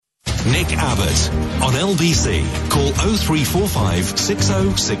Nick Abbott on LBC. Call 0345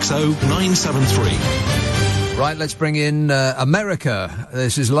 6060 973. Right, let's bring in America.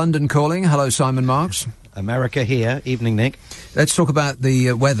 This is London calling. Hello, Simon Marks. America here. Evening, Nick. Let's talk about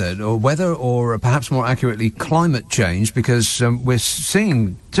the weather, or perhaps more accurately, climate change, because we're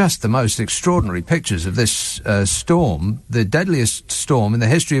seeing just the most extraordinary pictures of this storm, the deadliest storm in the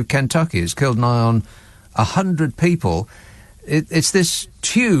history of Kentucky. It's killed nigh on 100 people. It's this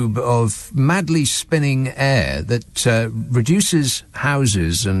tube of madly spinning air that reduces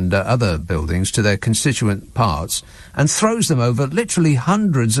houses and other buildings to their constituent parts and throws them over literally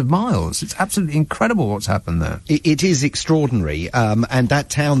hundreds of miles. It's absolutely incredible what's happened there. It is extraordinary. And that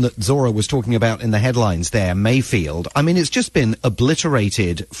town that Zora was talking about in the headlines there, Mayfield, I mean, it's just been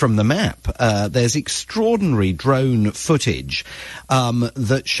obliterated from the map. There's extraordinary drone footage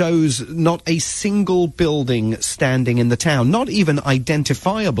that shows not a single building standing in the town, not even identifiable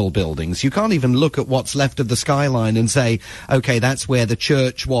buildings. You can't even look at what's left of the skyline and say, okay, that's where the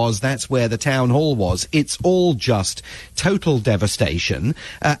church was, that's where the town hall was. It's all just total devastation.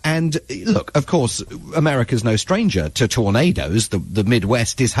 And look, of course, America's no stranger to tornadoes. The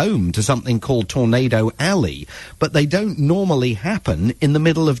Midwest is home to something called Tornado Alley, but they don't normally happen in the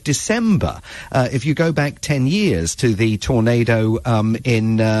middle of December. If you go back 10 years to the tornado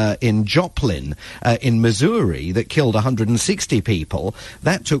in Joplin, in Missouri, that killed 160 people,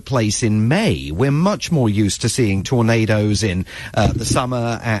 that took place in May. We're much more used to seeing tornadoes in the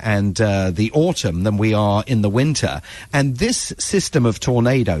summer and the autumn than we are in the winter. And this system of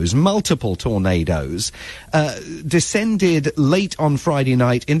tornadoes, multiple tornadoes, descended late on Friday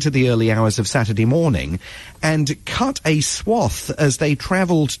night into the early hours of Saturday morning and cut a swath as they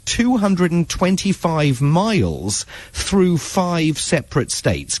travelled 225 miles through 5 separate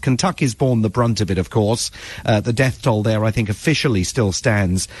states. Kentucky's borne the brunt of it, of course. The death toll there, I think, officially still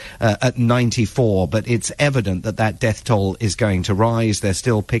stands at 94, but it's evident that that death toll is going to rise. They're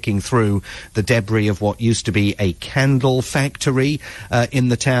still picking through the debris of what used to be a candle factory in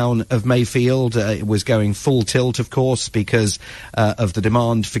the town of Mayfield. It was going full tilt, of course, because of the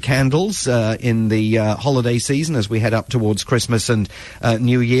demand for candles in the holiday season as we head up towards Christmas and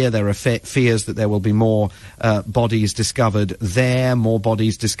New Year. There are fears that there will be more bodies discovered there, more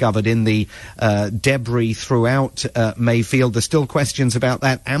bodies discovered in the debris throughout Mayfield. There's still questions about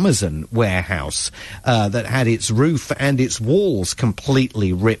that Amazon warehouse that had its roof and its walls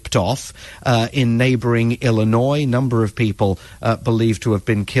completely ripped off in neighbouring Illinois. Number of people believed to have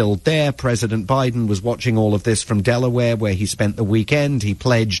been killed there. President Biden was watching all of this from Delaware, where he spent the weekend. He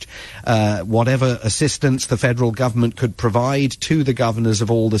pledged whatever assistance the federal government could provide to the governors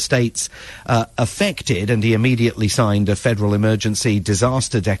of all the states affected, and he immediately signed a federal emergency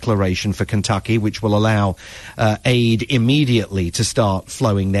disaster declaration for Kentucky, which will allow aid immediately to start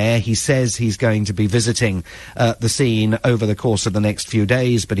flowing there. He says he's going to be visiting the scene over the course of the next few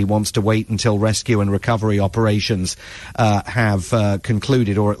days, but he wants to wait until rescue and recovery operations have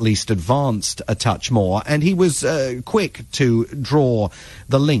concluded, or at least advanced a touch more. And he was quick to draw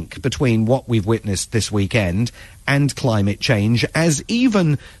the link between what we've witnessed this weekend and climate change, as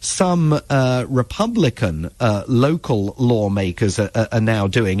even some Republican local lawmakers are now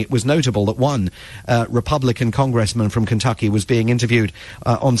doing. It was notable that one Republican congressman from Kentucky was being interviewed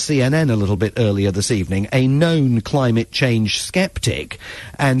on CNN a little bit earlier this evening, a known climate change skeptic,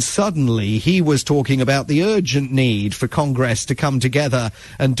 and suddenly he was talking about the urgent need for Congress to come together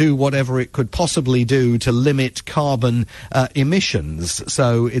and do whatever it could possibly do to limit carbon emissions.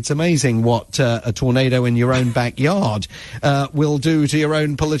 So it's amazing what a tornado in your own backyard will do to your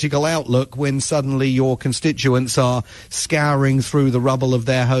own political outlook when suddenly your constituents are scouring through the rubble of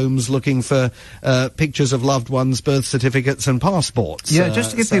their homes looking for pictures of loved ones, birth certificates and passports. Yeah,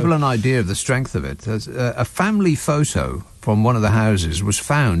 just to give people an idea of the strength of it, there's a family photo from one of the houses was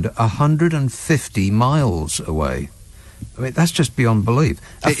found 150 miles away. I mean, that's just beyond belief.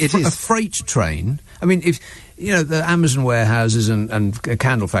 It is. A freight train. I mean, if you know, the Amazon warehouses and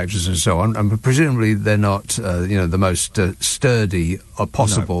candle factories and so on, and presumably they're not, the most sturdy or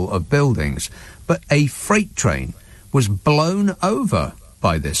possible of buildings, but a freight train was blown over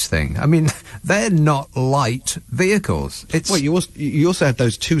by this thing. I mean, they're not light vehicles. Well, you also had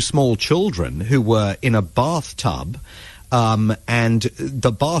those 2 small children who were in a bathtub, and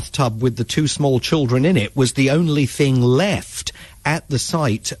the bathtub with the 2 small children in it was the only thing left at the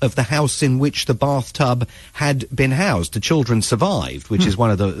site of the house in which the bathtub had been housed. The children survived, which is one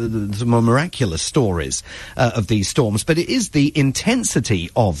of the more miraculous stories of these storms. But it is the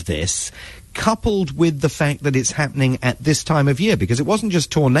intensity of this coupled with the fact that it's happening at this time of year, because it wasn't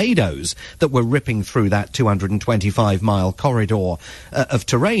just tornadoes that were ripping through that 225-mile corridor of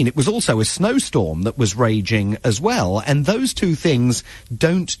terrain. It was also a snowstorm that was raging as well. And those two things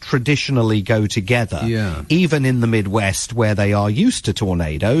don't traditionally go together, even in the Midwest, where they are used to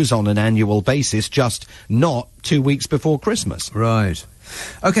tornadoes on an annual basis, just not 2 weeks before Christmas. Right.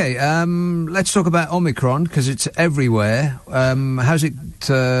 Okay, let's talk about Omicron, because it's everywhere. How's it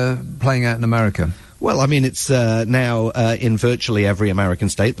playing out in America? Well, I mean, it's now in virtually every American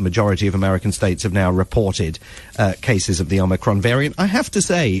state. The majority of American states have now reported cases of the Omicron variant. I have to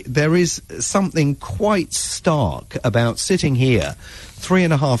say, there is something quite stark about sitting here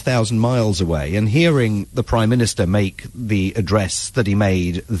 3,500 miles away and hearing the Prime Minister make the address that he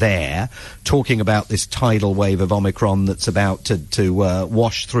made there, talking about this tidal wave of Omicron that's about to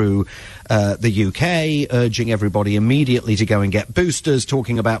wash through the UK, urging everybody immediately to go and get boosters,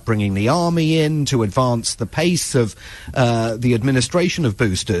 talking about bringing the army in to advance the pace of the administration of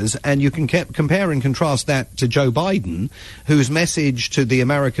boosters. And you can compare and contrast that to Joe Biden, whose message to the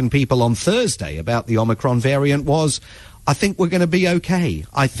American people on Thursday about the Omicron variant was, I think we're going to be okay.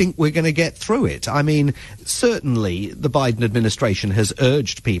 I think we're going to get through it. I mean, certainly the Biden administration has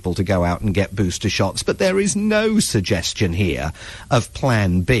urged people to go out and get booster shots, but there is no suggestion here of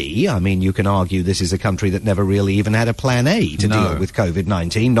Plan B. I mean, you can argue this is a country that never really even had a Plan A to deal with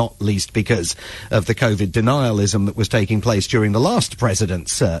COVID-19, not least because of the COVID denialism that was taking place during the last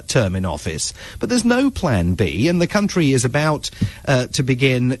president's term in office. But there's no Plan B, and the country is about to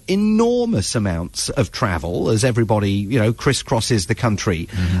begin enormous amounts of travel as everybody crisscrosses the country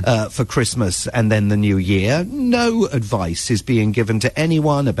for Christmas and then the New Year. No advice is being given to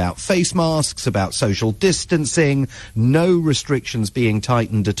anyone about face masks, about social distancing, no restrictions being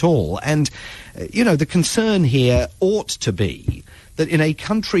tightened at all. And, the concern here ought to be that in a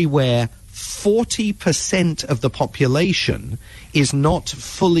country where 40% of the population is not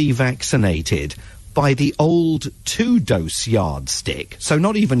fully vaccinated by the old 2-dose yardstick, so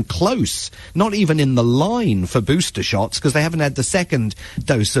not even close, not even in the line for booster shots, because they haven't had the second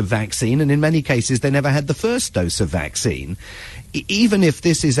dose of vaccine, and in many cases they never had the first dose of vaccine. Even if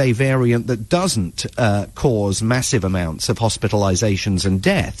this is a variant that doesn't cause massive amounts of hospitalizations and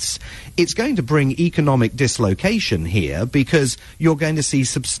deaths, it's going to bring economic dislocation here, because you're going to see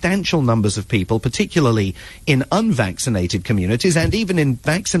substantial numbers of people, particularly in unvaccinated communities and even in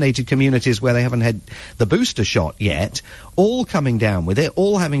vaccinated communities where they haven't had the booster shot yet, all coming down with it,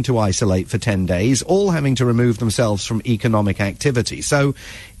 all having to isolate for 10 days, all having to remove themselves from economic activity. So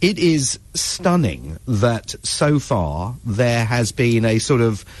it is stunning that so far there has been a sort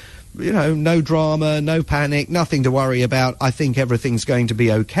of, no drama, no panic, nothing to worry about. I think everything's going to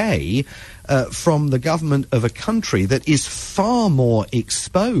be okay from the government of a country that is far more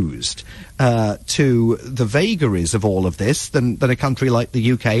exposed to the vagaries of all of this than a country like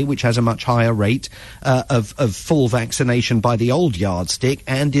the UK, which has a much higher rate of full vaccination by the old yardstick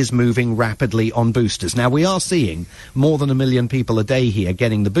and is moving rapidly on boosters. Now, we are seeing more than 1 million people a day here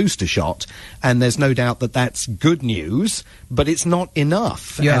getting the booster shot, and there's no doubt that that's good news, but it's not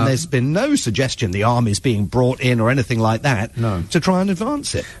enough. Yeah. And there's been no suggestion the army's being brought in or anything like that to try and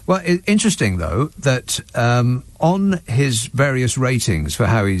advance it. Well, interesting, though, that on his various ratings for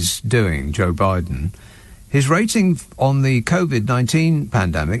how he's doing, Joe Biden, his rating on the COVID-19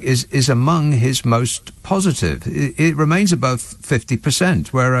 pandemic is among his most positive. It remains above 50%,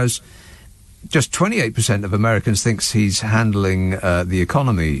 whereas just 28% of Americans thinks he's handling the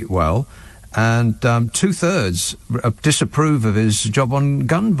economy well, and 2/3 disapprove of his job on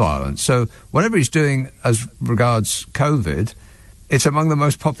gun violence. So whatever he's doing as regards COVID, it's among the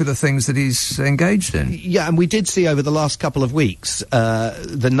most popular things that he's engaged in. Yeah, and we did see over the last couple of weeks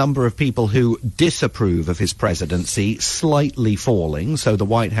the number of people who disapprove of his presidency slightly falling. So the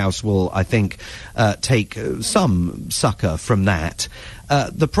White House will, I think, take some succor from that.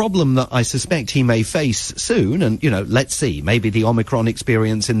 The problem that I suspect he may face soon, and, let's see, maybe the Omicron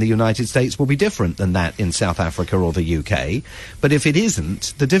experience in the United States will be different than that in South Africa or the UK. But if it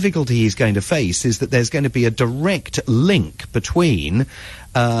isn't, the difficulty he's going to face is that there's going to be a direct link between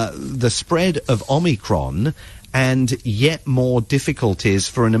the spread of Omicron and yet more difficulties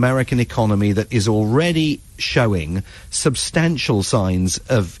for an American economy that is already showing substantial signs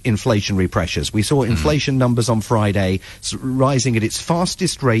of inflationary pressures. We saw inflation numbers on Friday rising at its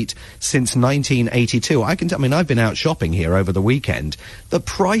fastest rate since 1982. I've been out shopping here over the weekend. The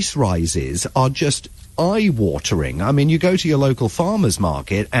price rises are just eye-watering. I mean, you go to your local farmer's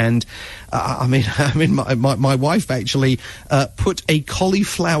market, and my wife actually put a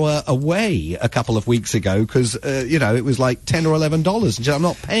cauliflower away a couple of weeks ago because it was like $10 or $11, and she said, I'm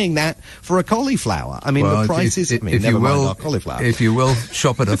not paying that for a cauliflower. I mean, the prices. Never mind our cauliflower. If you will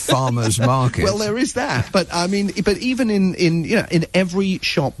shop at a farmer's market. Well, there is that, but even in every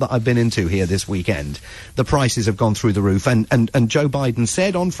shop that I've been into here this weekend, the prices have gone through the roof, and Joe Biden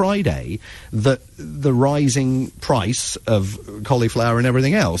said on Friday that the rising price of cauliflower and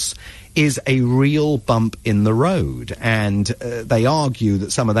everything else is a real bump in the road. And they argue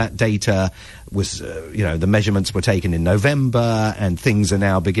that some of that data was, the measurements were taken in November and things are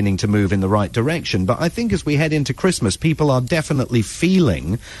now beginning to move in the right direction. But I think as we head into Christmas, people are definitely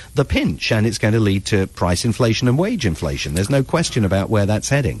feeling the pinch, and it's going to lead to price inflation and wage inflation. There's no question about where that's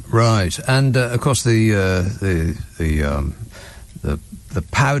heading. Right. And, of course, the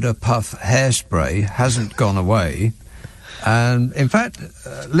powder puff hairspray hasn't gone away. And, in fact,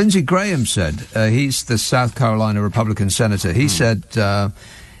 Lindsey Graham said, he's the South Carolina Republican senator, he said,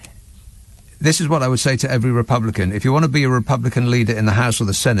 this is what I would say to every Republican. If you want to be a Republican leader in the House or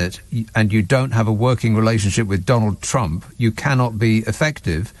the Senate and you don't have a working relationship with Donald Trump, you cannot be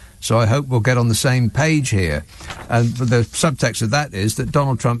effective. So I hope we'll get on the same page here. And the subtext of that is that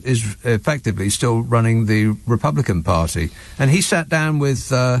Donald Trump is effectively still running the Republican Party. And he sat down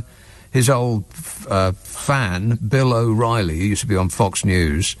with his old fan, Bill O'Reilly, who used to be on Fox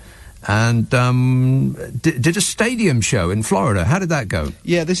News, and did a stadium show in Florida. How did that go?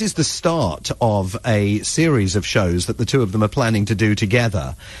 Yeah, this is the start of a series of shows that the two of them are planning to do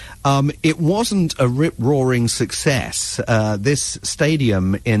together. It wasn't a rip-roaring success. This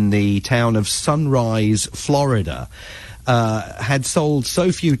stadium in the town of Sunrise, Florida, had sold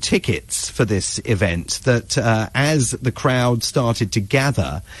so few tickets for this event that as the crowd started to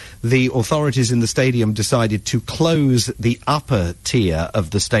gather, the authorities in the stadium decided to close the upper tier of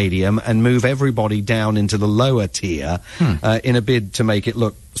the stadium and move everybody down into the lower tier in a bid to make it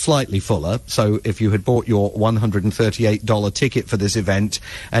look slightly fuller. So if you had bought your $138 ticket for this event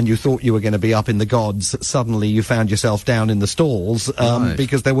and you thought you were going to be up in the gods, suddenly you found yourself down in the stalls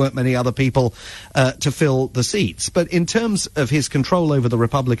because there weren't many other people to fill the seats. But in terms of his control over the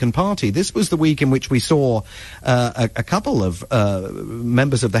Republican Party, this was the week in which we saw a couple of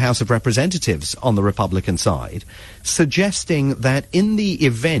members of the House of Representatives on the Republican side suggesting that in the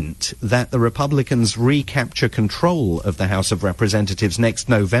event that the Republicans recapture control of the House of Representatives next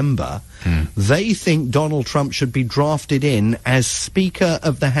November, they think Donald Trump should be drafted in as Speaker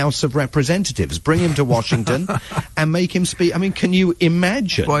of the House of Representatives. Bring him to Washington and make him speak. I mean, can you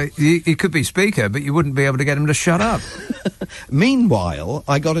imagine? Well, he could be Speaker, but you wouldn't be able to get him to shut up. Meanwhile,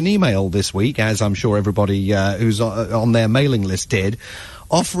 I got an email this week, as I'm sure everybody who's on their mailing list did,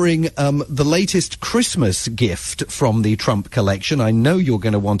 offering the latest Christmas gift from the Trump collection. I know you're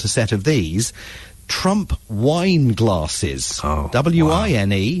going to want a set of these. Trump wine glasses. Oh,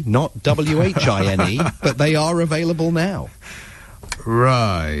 W-I-N-E, not W-H-I-N-E, but they are available now.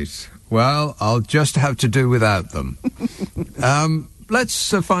 Right. Well, I'll just have to do without them.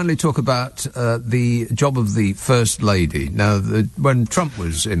 Let's finally talk about the job of the First Lady. Now, when Trump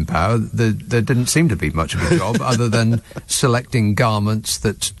was in power, there didn't seem to be much of a job other than selecting garments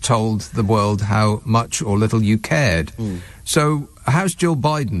that told the world how much or little you cared. So, how's Jill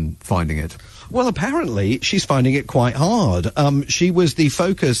Biden finding it? Well, apparently, she's finding it quite hard. She was the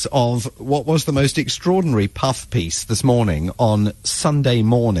focus of what was the most extraordinary puff piece this morning on Sunday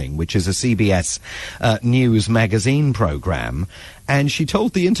Morning, which is a CBS News magazine program. And she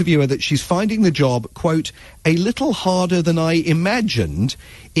told the interviewer that she's finding the job, quote, a little harder than I imagined.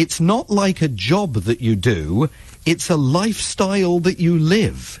 It's not like a job that you do. It's a lifestyle that you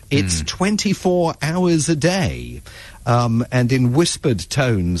live. It's 24 hours a day. And in whispered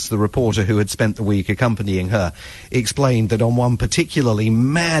tones, the reporter who had spent the week accompanying her explained that on one particularly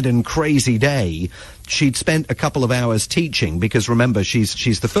mad and crazy day, she'd spent a couple of hours teaching because, remember,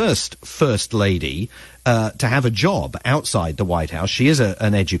 she's the first lady to have a job outside the White House. She is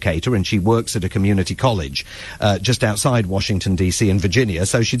an educator and she works at a community college just outside Washington, D.C. in Virginia.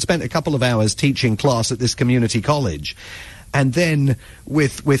 So she'd spent a couple of hours teaching class at this community college. And then,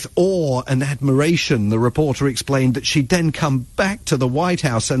 with awe and admiration, the reporter explained that she'd then come back to the White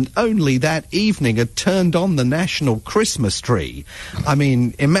House and only that evening had turned on the national Christmas tree. I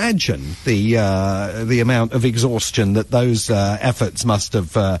mean, imagine the amount of exhaustion that those efforts must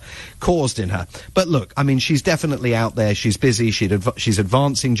have caused in her. But look, I mean, she's definitely out there. She's busy. She's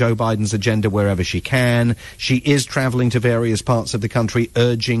advancing Joe Biden's agenda wherever she can. She is traveling to various parts of the country,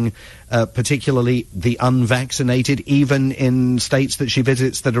 urging particularly the unvaccinated, even in states that she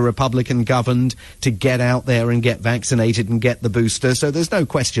visits that are Republican governed to get out there and get vaccinated and get the booster. So there's no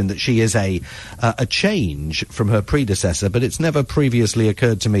question that she is a change from her predecessor, but it's never previously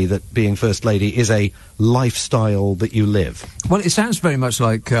occurred to me that being First Lady is a lifestyle that you live. Well, it sounds very much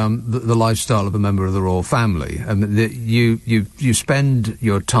like the lifestyle of a member of the royal family. You spend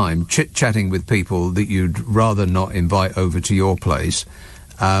your time chit-chatting with people that you'd rather not invite over to your place,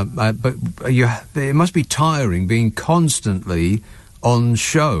 but it must be tiring being constantly on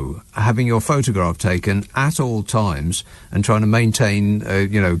show, having your photograph taken at all times and trying to maintain,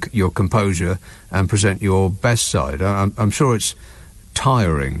 your composure and present your best side. I'm sure it's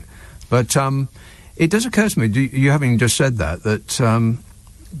tiring, but it does occur to me, you having just said that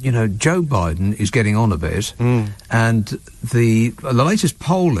Joe Biden is getting on a bit, and the latest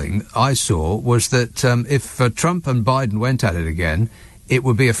polling I saw was that if Trump and Biden went at it again, it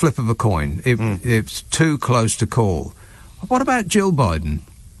would be a flip of a coin. It's too close to call. What about Jill Biden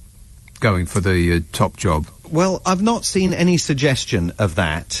going for the top job? Well, I've not seen any suggestion of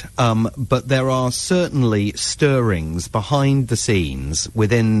that, but there are certainly stirrings behind the scenes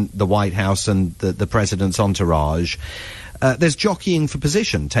within the White House and the president's entourage. There's jockeying for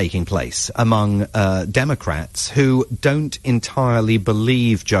position taking place among Democrats who don't entirely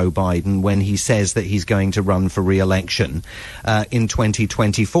believe Joe Biden when he says that he's going to run for re-election in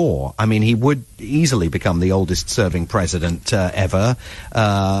 2024. I mean, he would easily become the oldest serving president ever.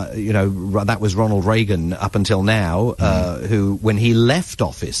 That was Ronald Reagan up until now, who, when he left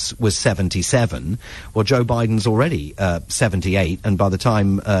office, was 77. Well, Joe Biden's already 78, and by the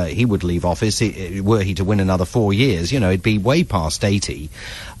time he would leave office, were he to win another 4 years, it'd be way past 80.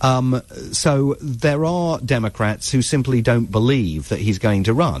 So there are Democrats who simply don't believe that he's going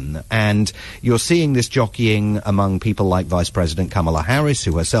to run. And you're seeing this jockeying among people like Vice President Kamala Harris,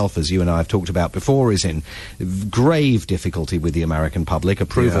 who herself, as you and I have talked about before, is in grave difficulty with the American public.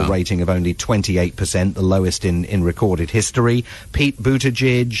 Approval rating of only 28%, the lowest in recorded history. Pete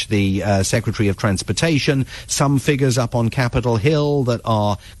Buttigieg, the Secretary of Transportation, some figures up on Capitol Hill that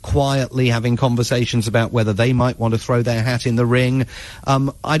are quietly having conversations about whether they might want to throw their hat in the ring.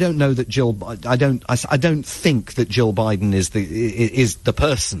 I don't know that I don't think that Jill Biden is the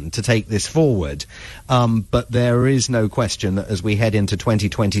person to take this forward. But there is no question that as we head into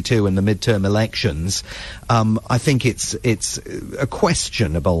 2022 and the midterm elections, I think it's a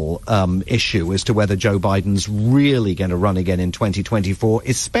questionable issue as to whether Joe Biden's really going to run again in 2024,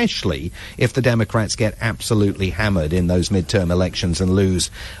 especially if the Democrats get absolutely hammered in those midterm elections and lose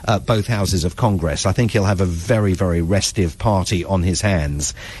both houses of Congress. I think he'll have a very, very restive party on his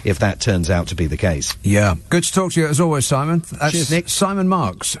hands if that turns out to be the case. Yeah. Good to talk to you as always, Simon. Cheers, Nick. Simon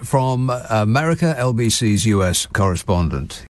Marks from America, LBC's US correspondent.